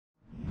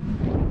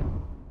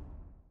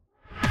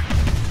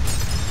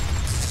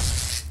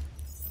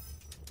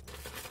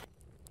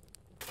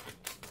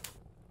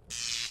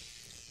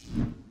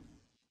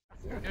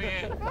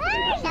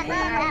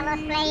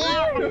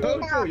cosplayer.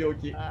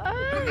 Yogi.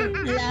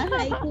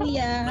 Hi,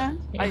 kuya.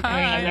 Hi,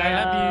 I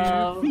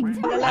love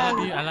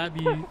you. I love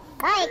you.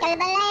 Hoy,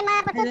 kalban lang yung mga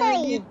I patutoy.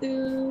 love you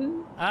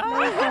too.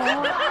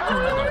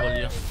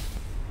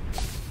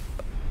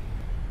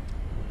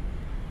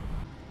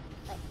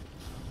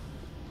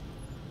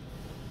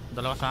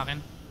 Dalawa sa akin.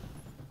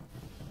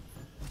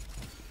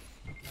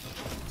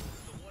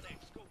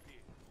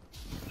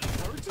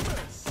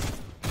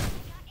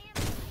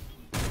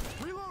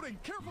 Reloading,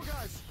 careful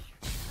guys.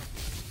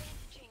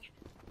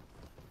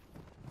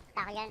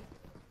 Tako yan.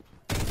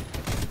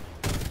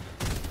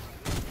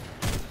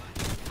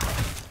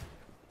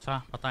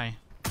 Sa, patay.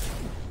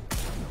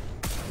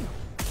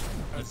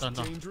 As Ito.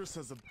 dangerous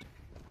as a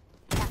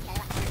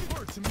Dalawa.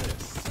 bird to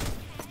miss.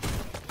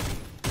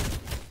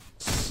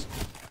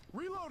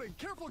 Reloading,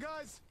 careful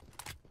guys.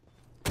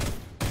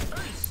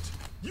 Aced.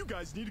 You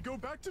guys need to go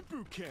back to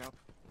boot camp.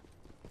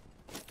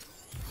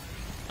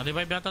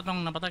 Na-revive yata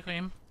itong napatay ko,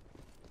 Im.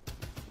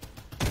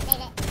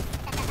 Hindi.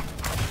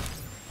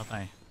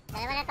 Patay.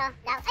 Dalawa na to.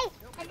 Down. Ay!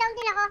 Nag-down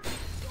din ako.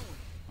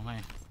 Okay.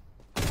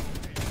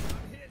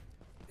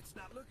 It's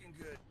not looking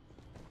good.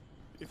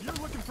 If you're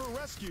looking for a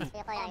rescue,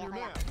 Ayoko on your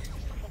lang. map.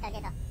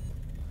 Dito.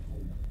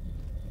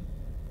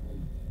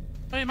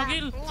 Hey,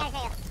 Magil! Ano nangyari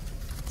sa'yo?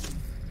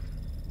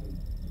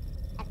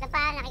 At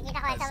pa, nakikita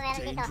ko ito meron As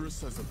dito. dangerous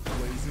as a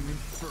blazing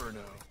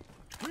inferno.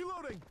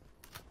 Reloading.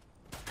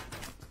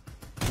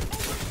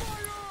 Open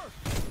fire!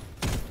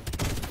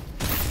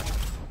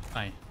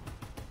 Patay.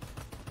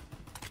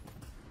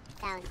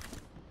 Down.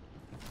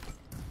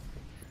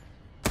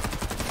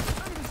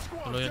 Enemy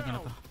squad Tuluyan ka na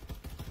down. to.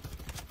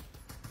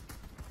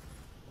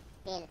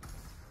 Kill.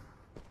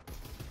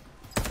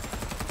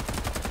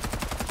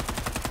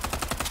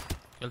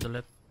 Kill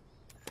delete.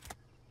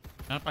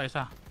 Meron pa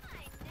isa.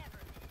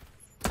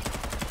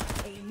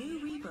 A new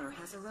Reaper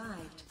has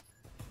arrived.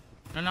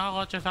 Meron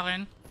nakakotse sa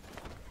akin.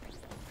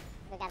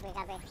 Gabi.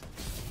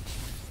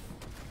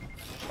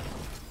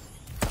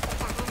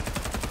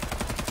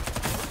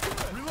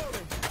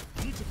 Reloading.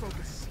 Need to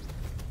focus.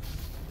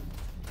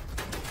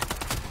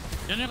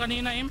 Yan yung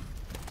kanina, Im.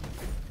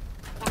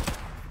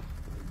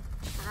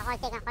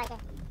 Nakakolte.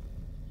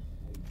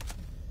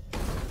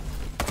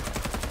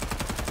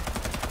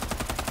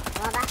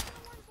 Bumaba.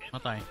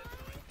 Matay.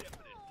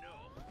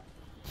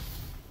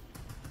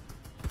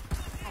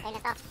 Okay na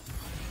to.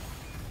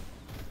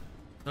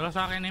 Dala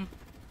sa akin, Im.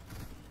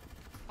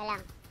 Ito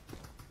lang.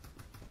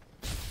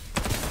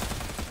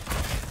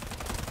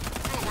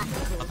 Ano ba?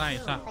 Patay,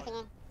 isa.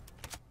 Patingin.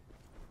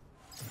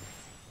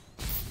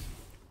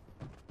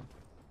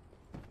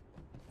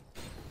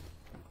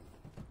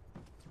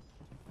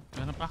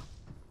 Meron pa.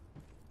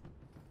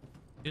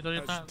 Dito.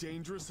 As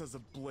dangerous as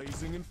a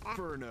blazing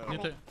inferno.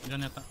 Dito.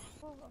 Diyan yata.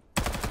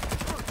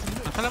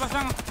 Nasa labas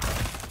lang.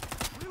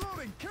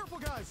 Reloading, careful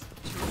guys.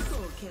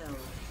 Triple kill.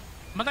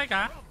 Matay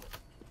ka?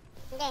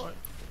 Hindi.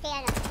 Si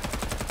ano?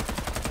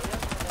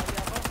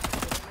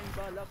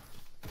 Kaya na to.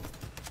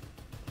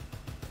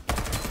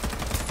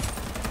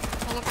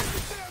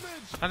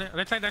 Damage.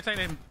 Right side,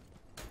 Im.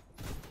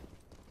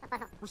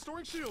 Papasok.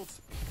 Restoring shields.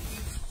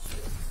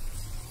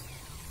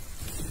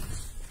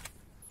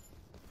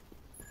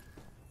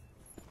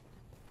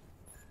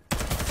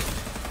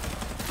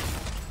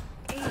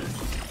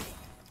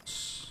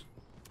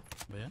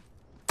 Ba yan?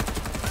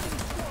 Enemy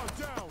squad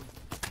down.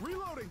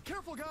 Reloading,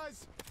 careful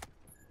guys.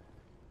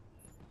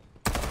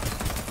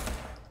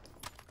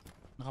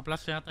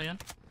 Naka-plus yata yan.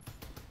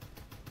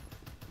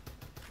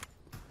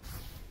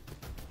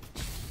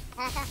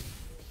 Tara.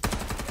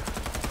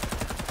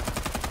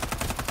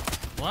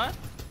 What?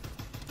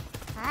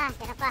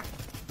 Tira pa.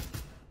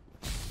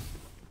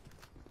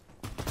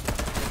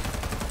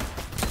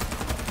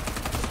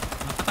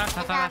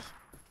 Nasa taas.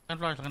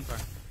 Second floor.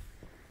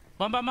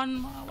 Bomba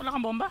man, wala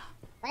kang bomba?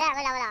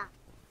 Wala.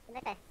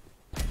 Better.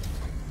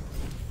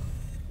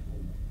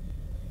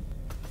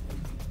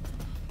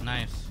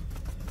 Nice.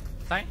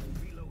 Tay?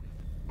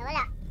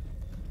 Nawala.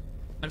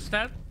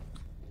 Nag-start?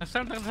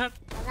 Nag-start? Baba.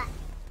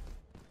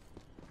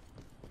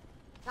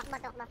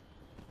 Tukmo.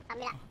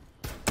 Kamila.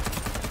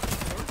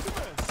 Bird to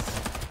miss.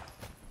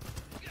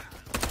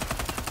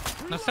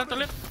 Nag-start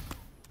ulit?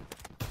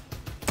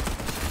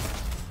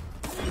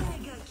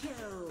 Mega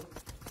kill.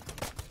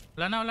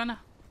 Wala na.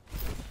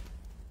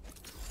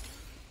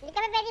 Hindi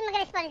kami pwede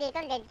mag-respawn dito,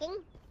 Dead King.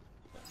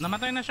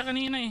 Namatay na siya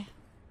kanina eh.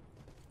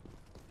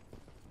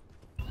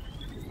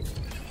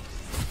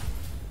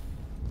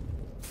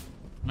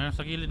 Meron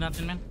sa gilid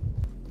natin, men.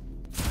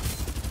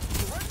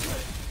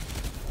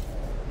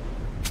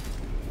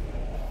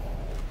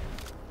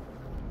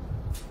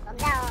 Huwag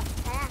daw.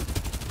 Tara.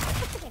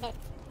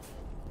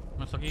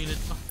 Meron sa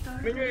gilid pa. Start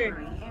Menu eh.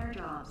 delivering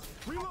airdrops.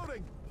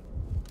 Reloading.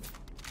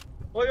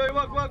 Oy,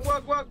 wag. Wag.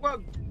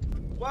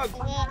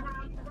 Sige.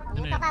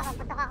 Putok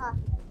ako.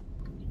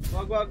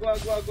 Wag. Tara,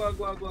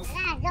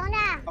 zone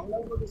na. Ako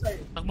lang mag-isay.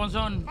 Takbon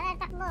zone. Tara,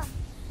 takbo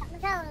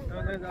zone.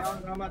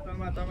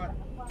 Tama.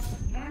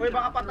 Oy,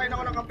 baka patay na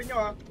ako ng kampi nyo,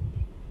 ha.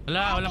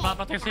 Walang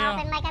papatay sa'yo.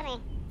 Open mic kami.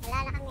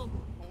 Wala na kami.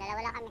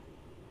 Dalawa lang kami.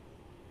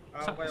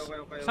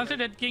 Okay. Saan si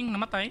Dead King?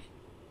 Namatay?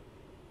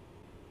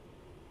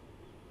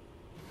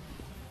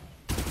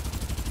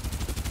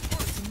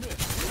 First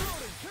miss.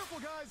 Reloading. Careful,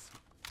 guys.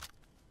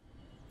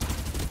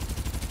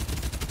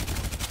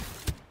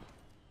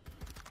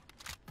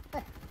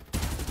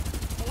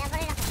 Kaya pa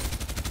rin ako.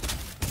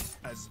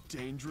 As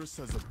dangerous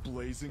as a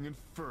blazing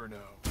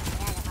inferno.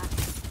 Ayan ako.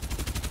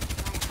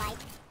 Wanna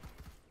fight?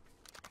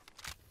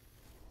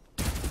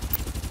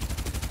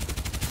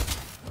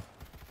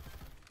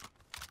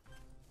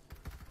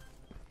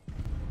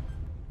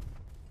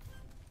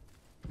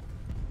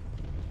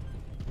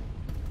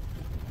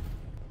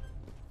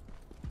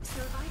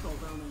 Survival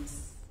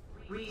bonus.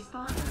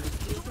 Respawner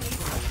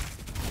disabled.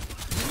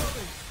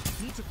 Reloading.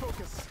 Need to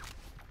focus.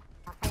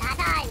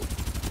 Kalatan!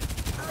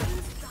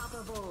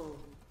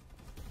 Unstoppable.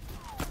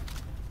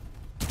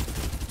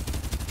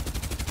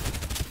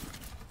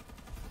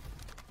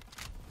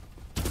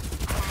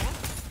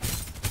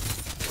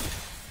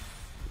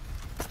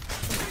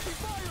 Taking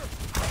fire.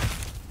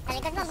 Sa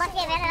likod mo, boss,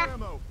 meron na.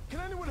 Ammo. Can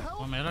anyone help?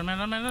 Oh, meron.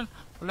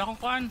 Wala akong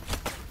kuan.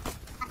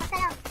 Apat ka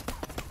lang.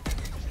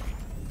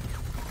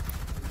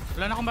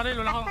 Wala na akong baril.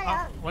 Wala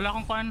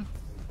akong kuan.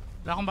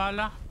 Wala akong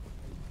bala.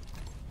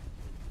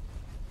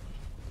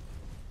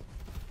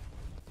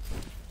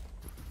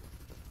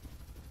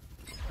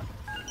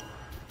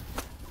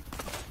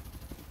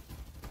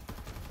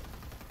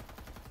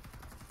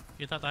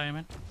 Kita tayo,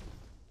 men.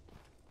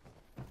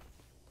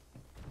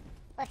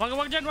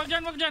 Wag dyan.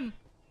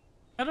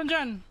 Meron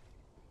dyan.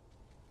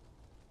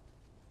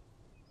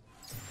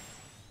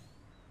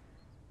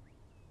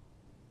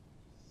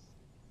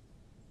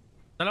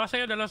 Dalawa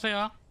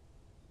sa'yo.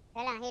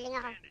 Kaya lang, healing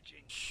ako.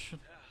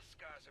 Shoot.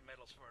 Scars are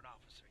medals for an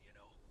officer, you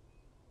know.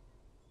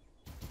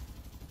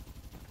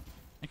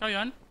 Ikaw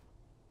yan?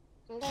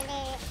 Hindi.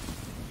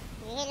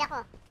 Hihil ako.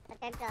 Sa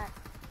third floor.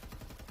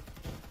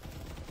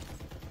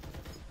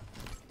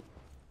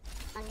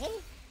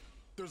 Mag-heal?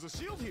 There's a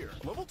shield here.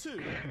 Level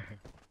 2.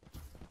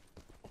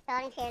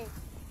 Restoring shield.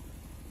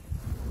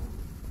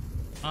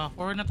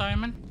 Forward na tayo,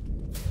 man.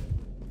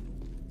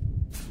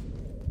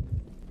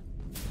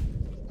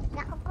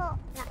 Naku po.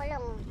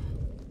 Nakulong.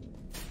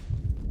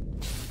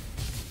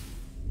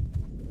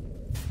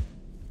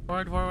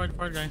 Forward,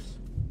 guys.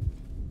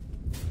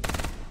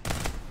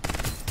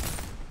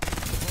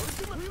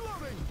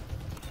 Reloading.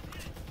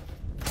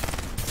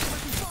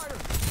 Taking fire.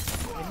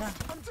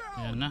 I'm down.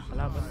 Ayan na.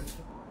 Kalaban.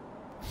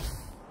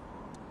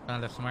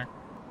 That's smart.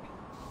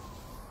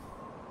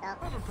 I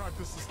haven't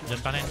practiced this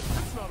Diyan pa rin.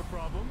 It's not a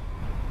problem.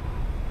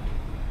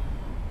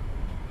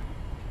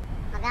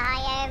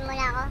 Mag-hire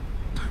muna ako.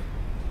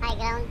 High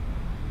ground.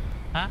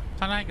 Ha?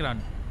 Saan high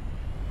ground?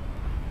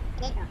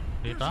 Dito.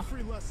 Here's Dito? a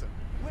free lesson.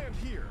 Land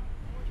here.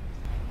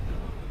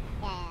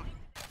 Yeah.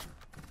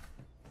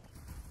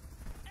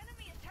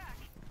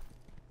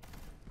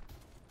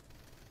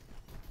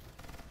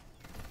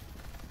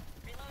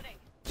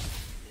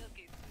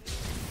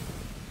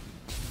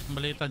 Ang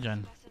balita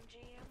dyan.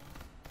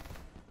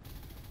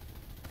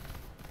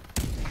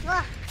 Takbo!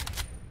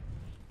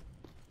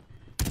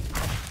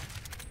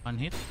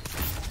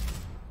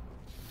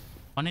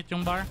 One hit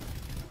yung bar.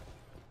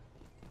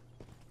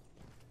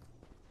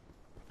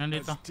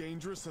 Nandito. As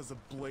dangerous as a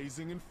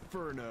blazing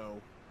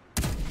inferno.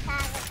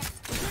 Tago.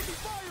 Taking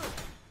fire.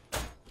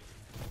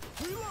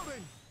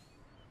 Reloading.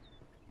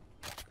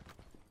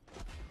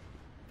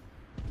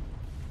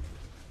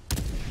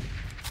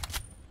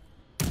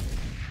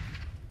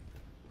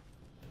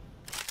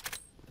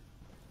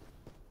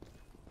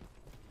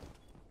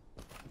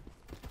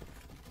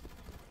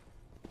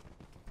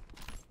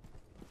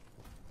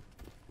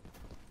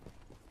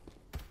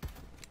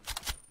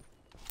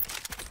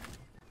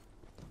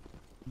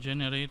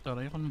 Generator.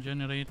 Ayoko ng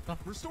generator.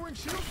 Restoring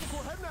shields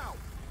before heading out.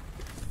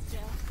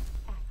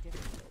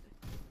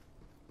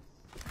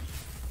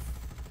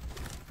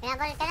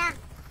 Pinabalik ka na.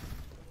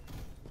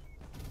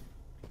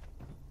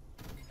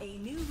 A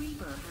new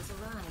Reaper has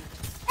arrived.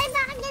 Ay,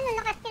 bakit gano'n?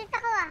 Nakaskilt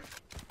ako ah.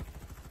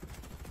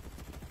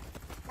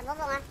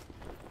 Nabubong ah.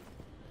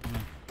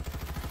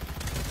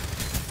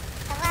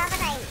 Saan ka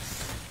patay?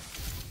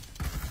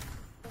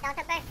 Dito ako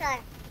sa first floor.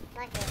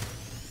 Okay.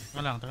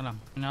 Taka lang.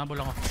 Hinahabol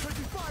ako.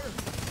 Taking fire.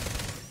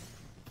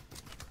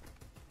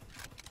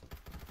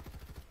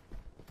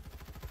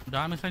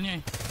 Dami sa niya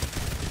eh.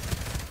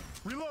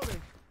 Reloading.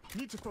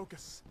 Need to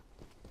focus.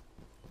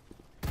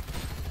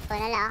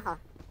 Wala lang ako.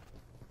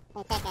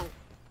 10 seconds.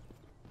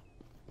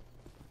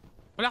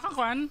 Wala kang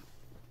kuan?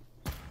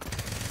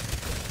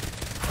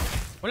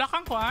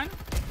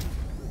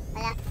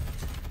 Wala.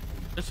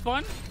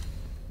 Respawn?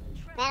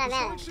 Meron.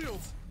 Restoring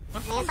shields.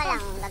 Ngayon pa lang.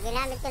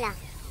 Ginamit ko lang.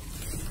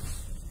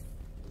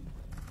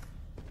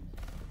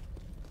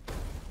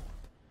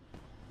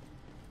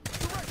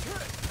 Direct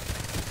hit.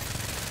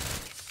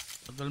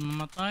 Tagal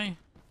mamatay.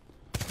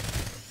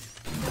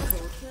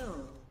 Double kill.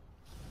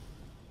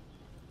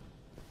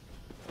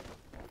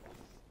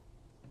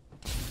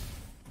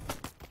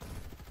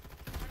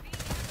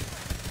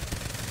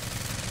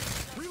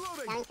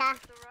 Reloading. Yan ka.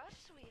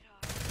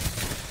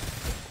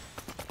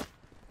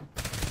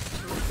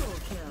 Triple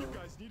kill. You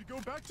guys need to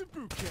go back to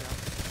boot camp.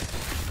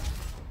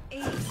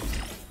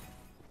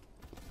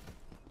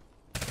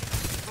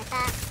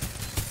 Nasa...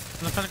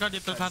 Nasa likod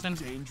dito sa atin.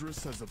 As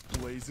dangerous as a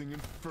blazing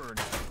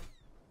inferno.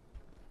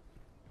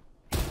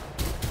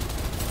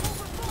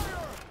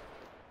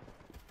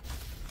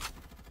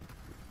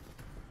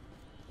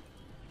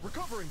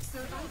 Recovering.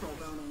 Survival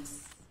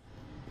bonus.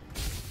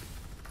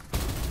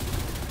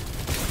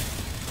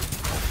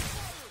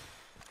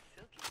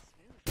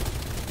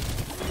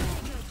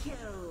 Mega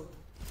kill.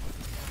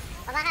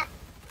 Pabaka!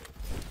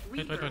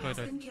 Wait. Reaper has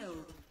been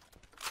killed.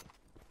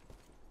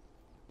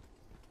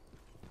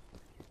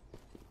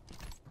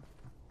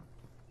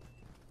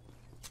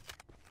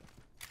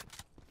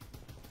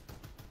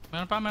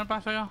 Meron pa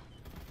sa'yo.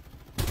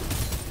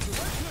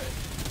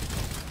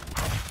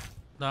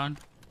 Down.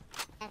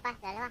 Meron pa,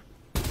 dalawa.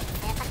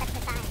 Meron pa tatlo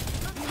sa akin.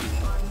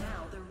 You are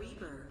now the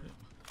Reaper.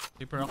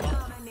 Reaper ako.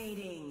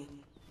 Dominating.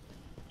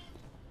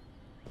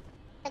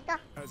 Ito.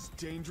 As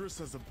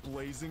dangerous as a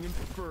blazing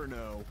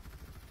inferno.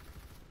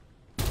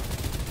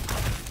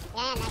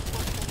 Yan, nice.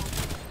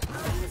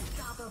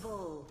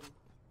 Unstoppable.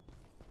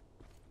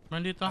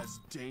 Meron dito.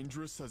 As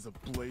dangerous as a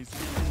blazing.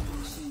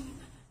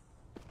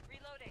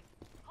 Reloading.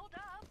 Hold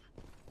up.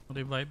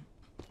 Revive.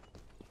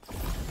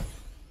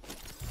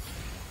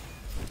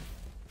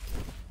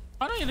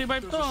 Ano yung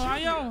revive There's to? a shield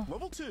Ayaw. here.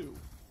 Level 2.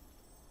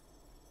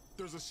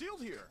 There's a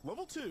shield here.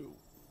 Level 2.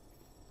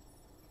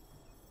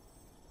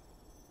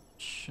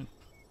 Shit.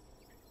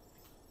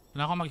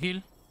 Wala ako mag-heal.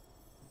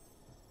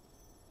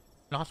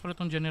 Lakas pala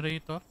itong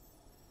generator.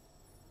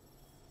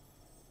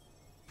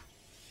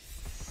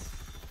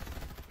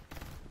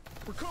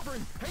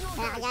 Recovering. Hang on,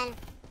 Kaya ka guys. dyan.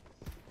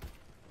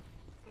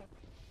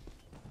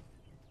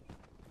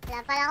 Wala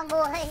pala akong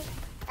buhay.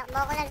 Takbo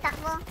ko ng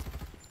takbo.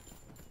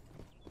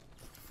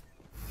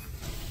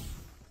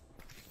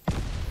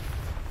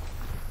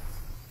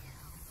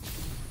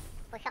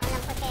 Push ako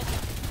ng push.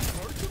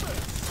 Hard to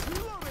miss.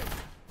 Reloading.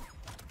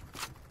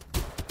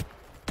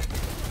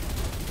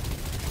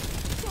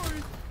 Sorry.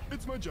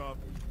 It's my job.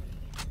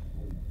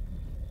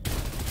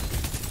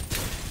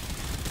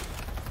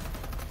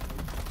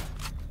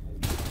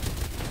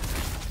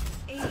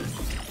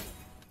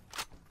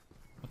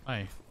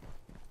 Ay.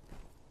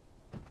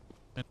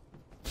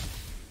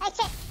 Ay,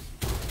 shit!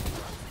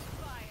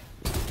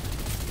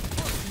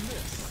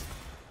 Miss.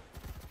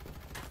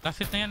 Last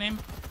hit na yan, aim.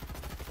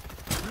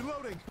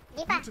 Reloading.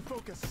 Di pa. Need to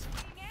focus.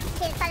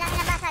 Shield pa lang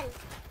nabasan.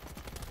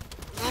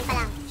 Ngayon pa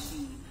lang.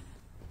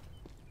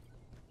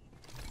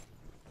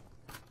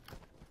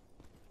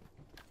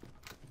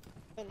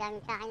 Ang dami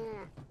sa akin nun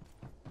ah.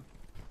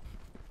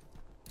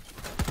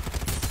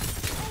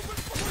 Open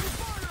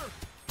fire.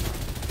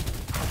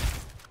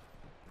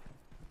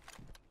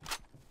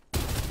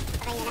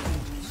 Patay nyo na.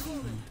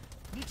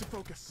 Need to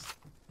focus.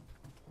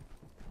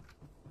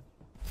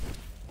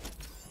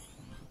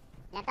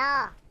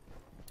 Nato!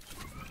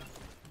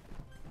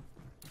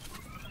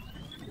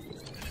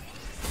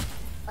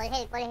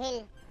 Full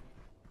heal.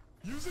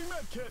 Using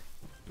medkit.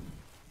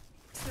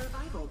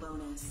 Survival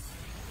bonus.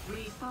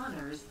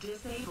 Respawners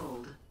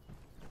disabled.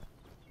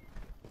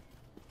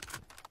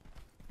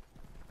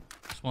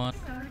 One.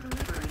 Start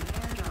delivering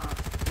airdrop.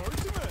 Hard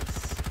to miss.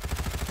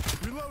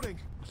 Reloading.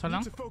 Isa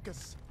lang? Need to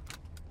focus.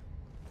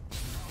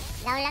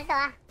 Down lang to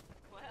ah.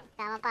 Well,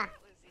 Tama pa.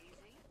 that was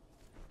easy.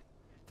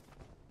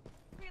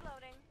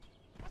 Reloading.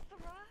 What's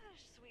the rush,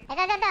 sweet? Ito.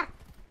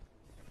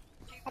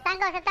 Sa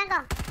tango.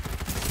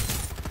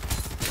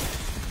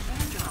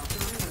 Airdrop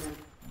delivered.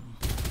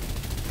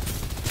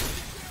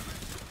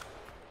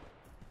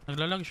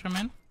 Naglalag siya,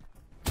 men.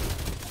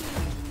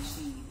 Killing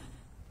machine.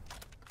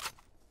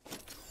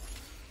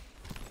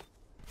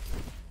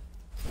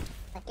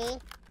 Pati.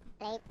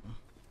 Right.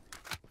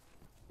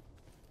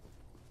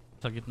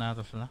 Sa gitna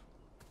ito sila.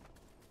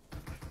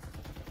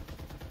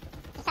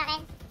 Ito sa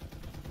akin.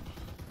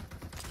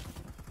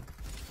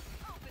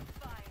 Open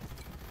fire.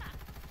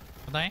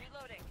 Patay?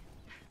 Reloading.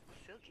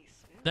 Silky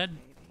smooth. Dead.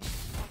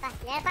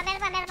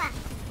 Meron pa.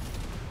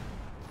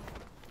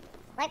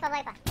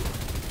 Buhay pa.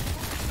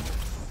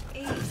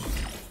 Ace.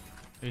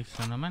 Ace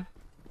na naman.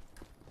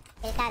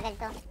 Kill kagad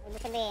to.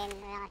 Ibig sabihin,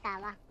 wala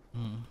kasama.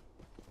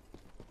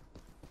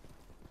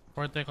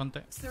 Konti.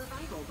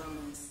 Survival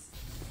bonus.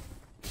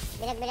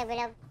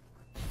 Bilag.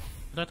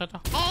 Ito.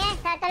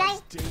 Sa tuloy.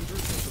 As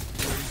dangerous as a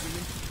blazing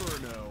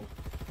inferno.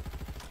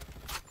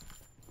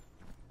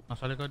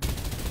 Nasa likod.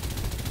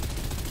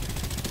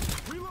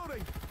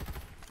 Reloading.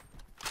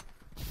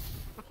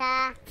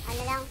 Nasa,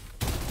 ano lang.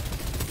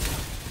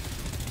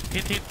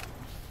 Hit.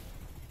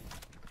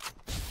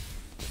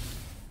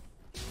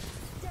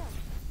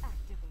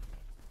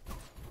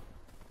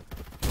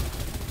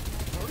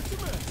 Hard to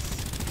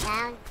miss.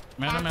 Down.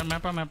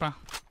 Meron pa.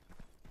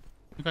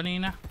 Yung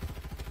kanina.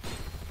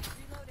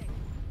 Reloading.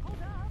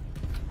 Hold up.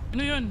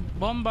 Ano yun?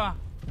 Bomba.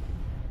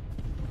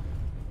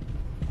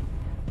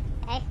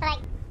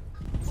 Airstrike.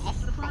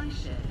 Supply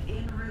shed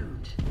en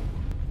route.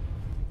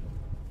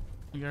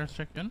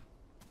 Nag-airstrike yun?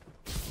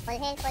 Full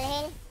heal.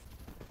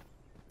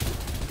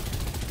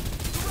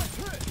 Direct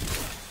hit.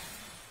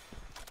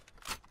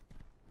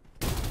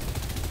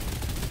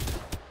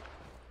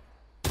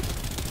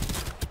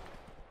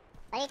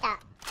 Balita.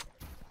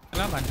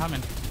 Kalaban, hamen.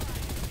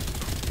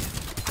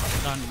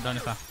 Down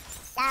isa.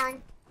 Down.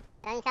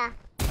 Down isa.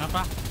 Ano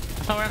pa?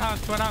 Nasa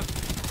warehouse.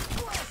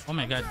 Oh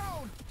my god.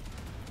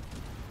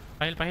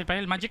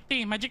 Pahil. Magic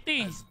T.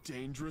 As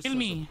dangerous Kill as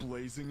me. a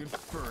blazing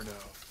inferno.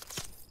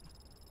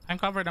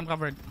 I'm covered.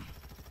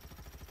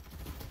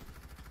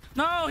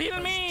 No, heal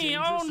As me!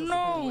 dangerous Oh as a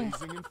no!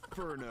 blazing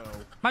inferno.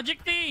 Magic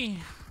T!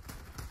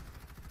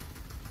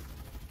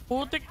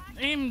 Putik,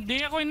 aim,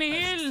 di ako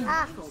inihil!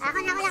 Oh, ako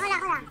na.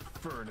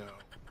 Inferno.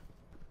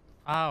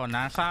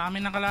 Nasa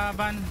amin ang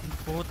kalaban.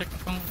 Putik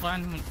kong kuan.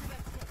 Reloading.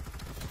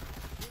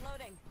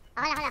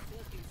 Ako na.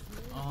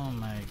 Oh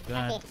my Okay.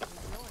 god.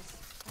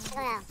 Ito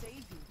na.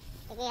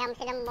 Sige, ham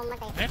silang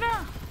bumatay. Ayun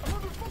na!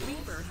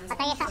 Reaper has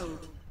Patay isa.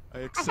 I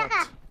Asa accept.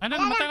 ka? Ayun na,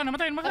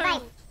 namatay ko na.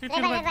 Revive.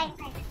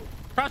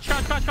 Crouch.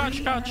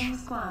 remaining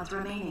squads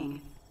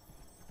remaining.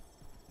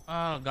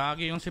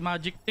 Gagi yung si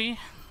Magic T.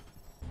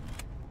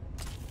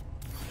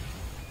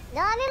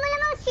 Dami mo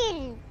namang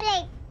shield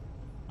plate.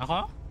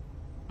 Ako?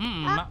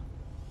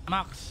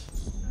 Max.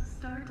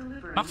 Start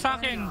delivering. Max sa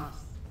akin.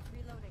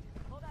 Reloading.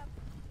 Hold up.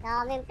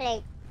 Daming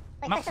plate.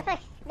 Max.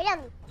 Push.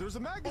 Bilog. There's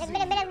a magazine.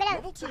 Bilog.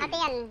 Level 2. Makati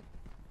yan.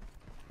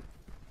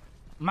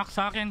 Max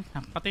sa akin.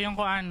 Pati yung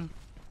kuan.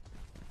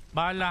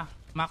 Bala.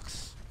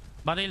 Max.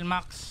 Baril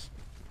Max.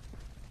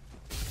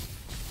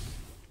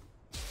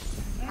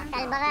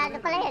 Salbarado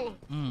pala yun eh.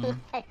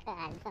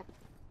 Salbarado.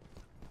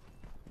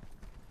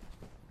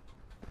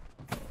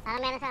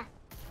 Meron sa.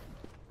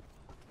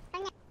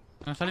 Kanya.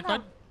 Nasa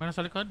likod? Meron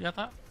sa likod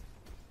yata?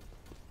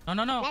 No.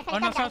 Nasa Oh,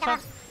 likod, sa.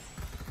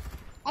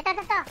 Ito. Hard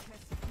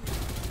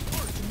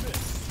to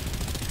miss.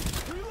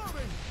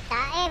 Reloading.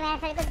 Meron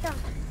sa likod ko.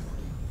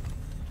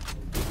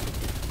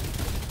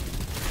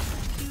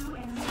 Two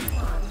enemy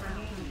squads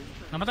remaining.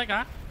 Namatay ka?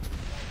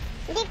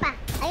 Hindi pa.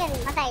 Ayun,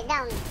 patay.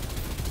 Down.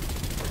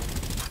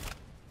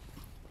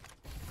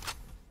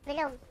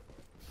 Bilog.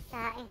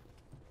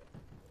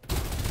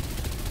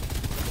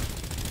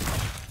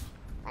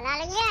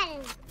 Panalo yan.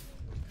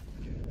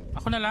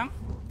 Ako na lang?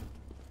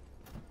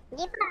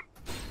 Hindi pa.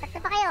 Tatlo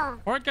pa kayo.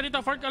 Forward ka dito.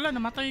 Ala,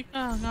 namatay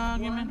ka.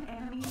 Gagi One man.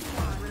 enemy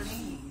squad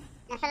remaining.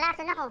 Nasa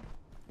lason ako.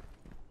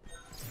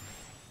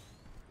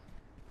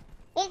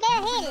 Heal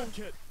kayo.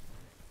 Kit.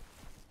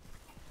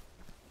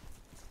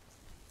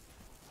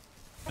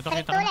 Kita ko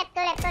na.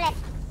 Tulet.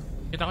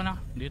 Kita ko na.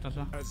 Dito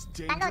sa. As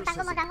dangerous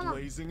Tango as mo. a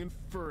blazing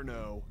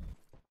inferno.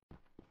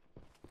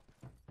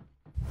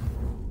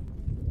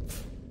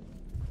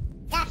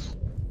 Dash.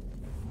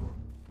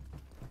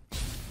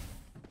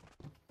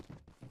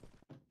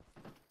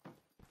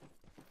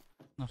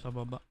 Nasa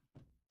baba.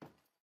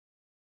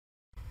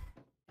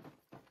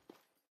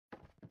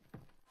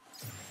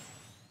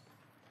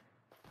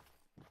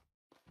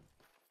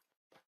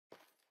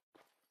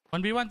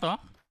 One v one to?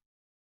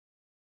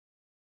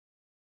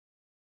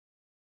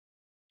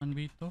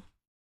 1v2?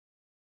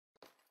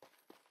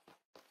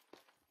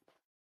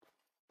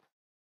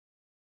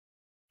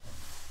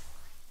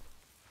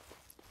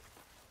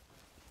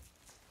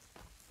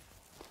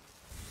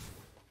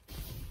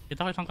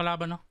 Kita ko isang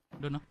kalaban, no?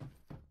 Doon, no?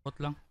 Bot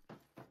lang.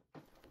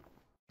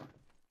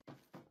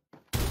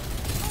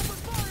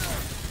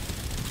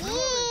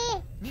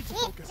 Need to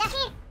focus. Dash.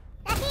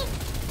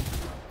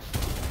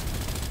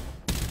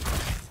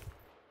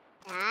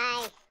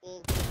 Nice.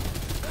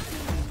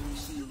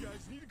 You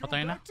guys need to go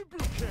Patay na. back to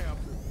boot camp.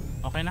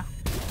 Okay na.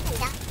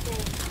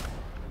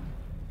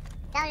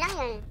 Down lang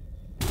yun.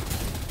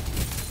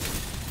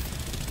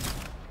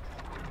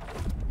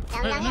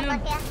 Ay, ano yun?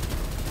 boss yan.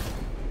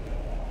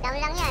 Down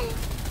lang yan.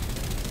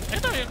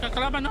 Ito, yung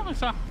kalaban, no?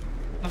 Isa.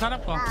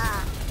 Nasarap ko. Oo.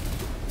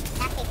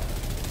 That's it.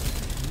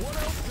 What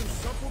else can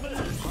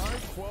supplement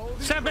high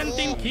quality?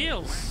 17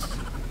 kills!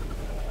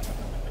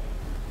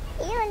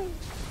 Yun.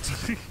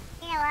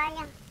 Ginawa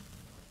niya.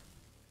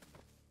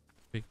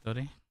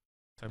 Victory.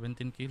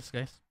 17 kills,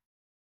 guys.